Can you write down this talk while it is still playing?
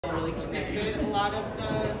did a lot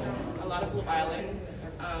of Blue Island.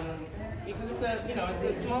 Because it's a,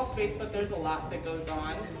 it's a small space, but there's a lot that goes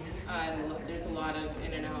on, and there's a lot of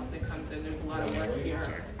in and out that comes in. There's a lot of work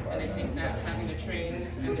here, and I think that having the trains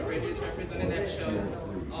and the bridges represented, that shows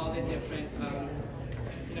all the different,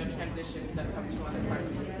 transitions that comes from other parts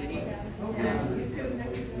of the city.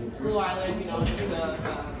 Blue Island, is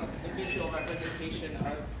a visual representation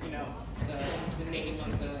of, the name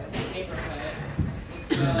of the neighborhood,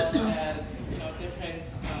 as well as, different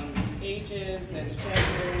ages and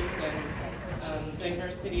genders and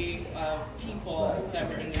diversity of people that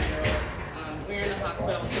were in the mural. We're in the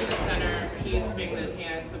hospital, so the center piece being the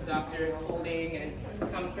hands of doctors holding and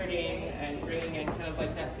comforting and bringing in kind of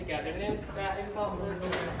like that togetherness that I felt was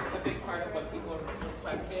a big part of what people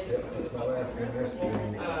requested for the focus groups.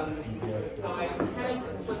 So I kind of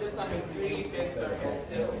split this up in 3 big circles: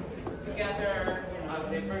 just together,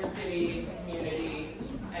 diversity, community,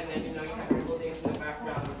 and then you have your buildings in the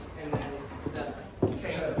background, and then the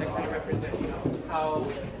trains that kind of represent how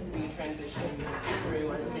we transition through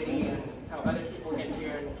our city and how other people get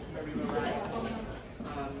here and where we arrive.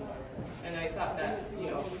 And I thought that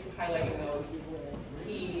highlighting those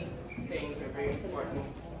key things are very important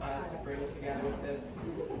to bring together with this.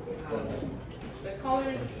 The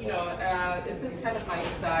colors, this is kind of my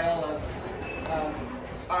style of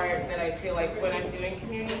art that I feel like when I'm doing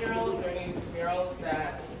community murals or any murals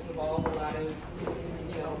that involve a lot of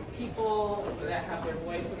people that have their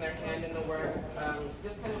voice and their hand in the work,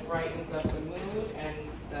 just kind of brightens up the mood and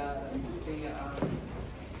the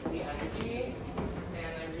energy,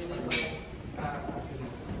 and I really like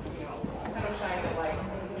kind of shine the light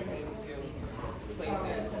into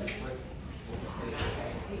places.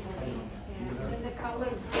 And the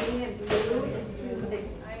color green and blue is soothing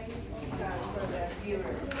for the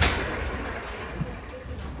viewers.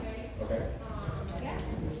 Okay.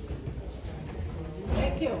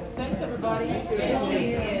 Thank you. Thanks, everybody. Thank you.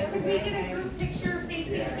 Could we get a group picture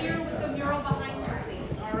facing here with the mural behind her,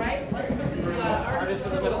 please? All right. Let's put the artist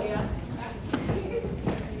in the middle. Yeah.